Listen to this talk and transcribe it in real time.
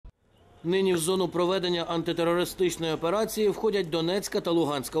Нині в зону проведення антитерористичної операції входять Донецька та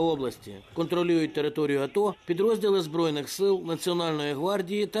Луганська області. Контролюють територію АТО підрозділи Збройних сил, Національної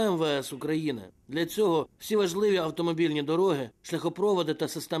гвардії та МВС України. Для цього всі важливі автомобільні дороги, шляхопроводи та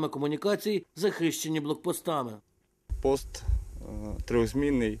системи комунікацій захищені блокпостами. Пост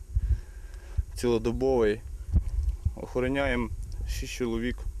трьохзмінний, цілодобовий. Охороняємо 6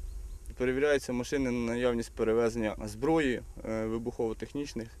 чоловік. Перевіряються машини на наявність перевезення зброї,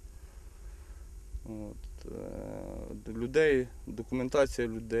 вибухово-технічних. Людей, документація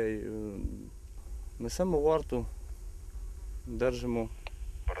людей. Несемо варту, держимо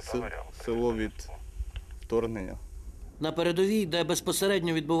село від вторгнення. На передовій, де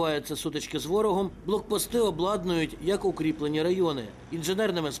безпосередньо відбуваються сутички з ворогом, блокпости обладнують як укріплені райони.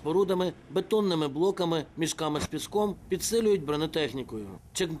 Інженерними спорудами, бетонними блоками, мішками з піском, підсилюють бронетехнікою.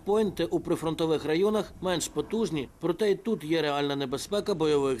 Чекпойнти у прифронтових районах менш потужні, проте й тут є реальна небезпека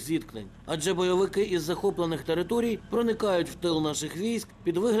бойових зіткнень. Адже бойовики із захоплених територій проникають в тил наших військ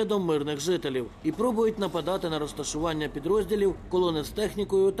під виглядом мирних жителів і пробують нападати на розташування підрозділів, колони з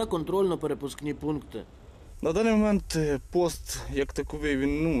технікою та контрольно-перепускні пункти. На даний момент пост, як таковий,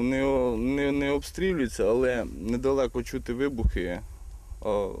 він не обстрілюється, але недалеко чути вибухи,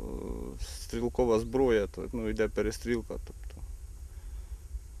 а стрілкова зброя, то йде перестрілка, тобто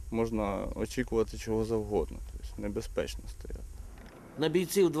можна очікувати чого завгодно, тобто небезпечно стояти. На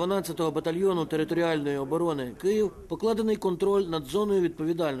бійців 12-го батальйону територіальної оборони «Київ» покладений контроль над зоною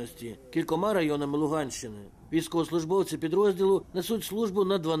відповідальності кількома районами Луганщини. Військовослужбовці підрозділу несуть службу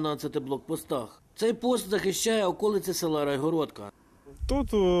на 12 блокпостах. Цей пост захищає околиці села Райгородка.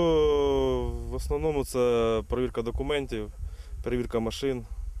 Тут в основному це перевірка документів, перевірка машин.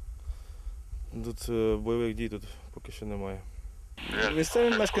 Тут бойових дій тут поки що немає.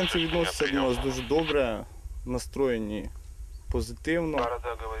 Місцеві мешканці відносяться до нас дуже добре, настроєні позитивно.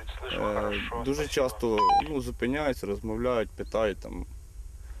 Дуже часто зупиняються, розмовляють, питають,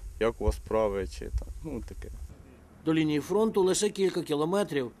 як у вас справи, чи таке. До лінії фронту лише кілька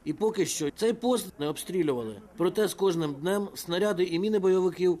кілометрів, і поки що цей пост не обстрілювали. Проте з кожним днем снаряди і міни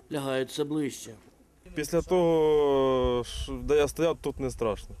бойовиків лягають все ближче. Після того, де я стояв, тут не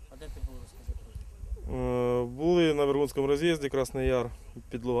страшно. А де ти був, розкажи? Були на Вергунському роз'їзді, Красний Яр,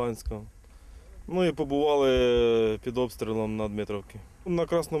 під Луганськом. І побували під обстрілом на Дмитровці. На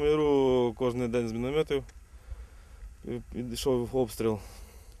Красному Яру кожен день з мінометів йшов обстріл.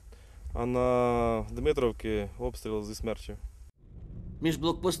 А на Дмитровці обстріл зі смерчів. Між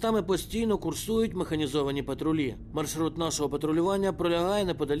блокпостами постійно курсують механізовані патрулі. Маршрут нашого патрулювання пролягає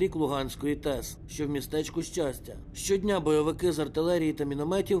неподалік Луганської ТЕС, що в містечку Щастя. Щодня бойовики з артилерії та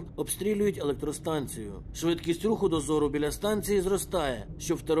мінометів обстрілюють електростанцію. Швидкість руху дозору біля станції зростає,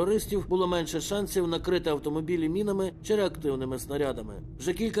 щоб в терористів було менше шансів накрити автомобілі мінами чи реактивними снарядами.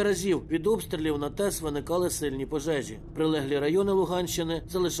 Вже кілька разів від обстрілів на ТЕС виникали сильні пожежі. Прилеглі райони Луганщини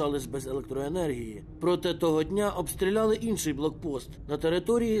залишались без електроенергії. Проте того дня обстріляли інший блокпост на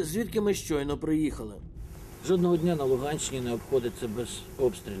території, звідки ми щойно приїхали. Жодного дня на Луганщині не обходиться без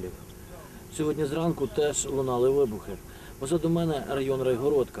обстрілів. Сьогодні зранку теж лунали вибухи. Позаду мене район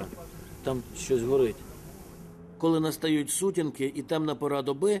Райгородка. Там щось горить. Коли настають сутінки і темна пора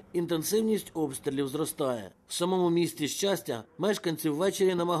доби, інтенсивність обстрілів зростає. В самому місті Щастя мешканці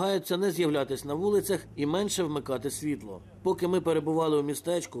ввечері намагаються не з'являтись на вулицях і менше вмикати світло. Поки ми перебували у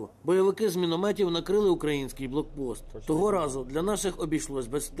містечку, бойовики з мінометів накрили український блокпост. Того разу для наших обійшлось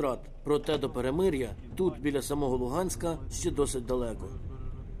без втрат. Проте до перемир'я тут, біля самого Луганська, ще досить далеко.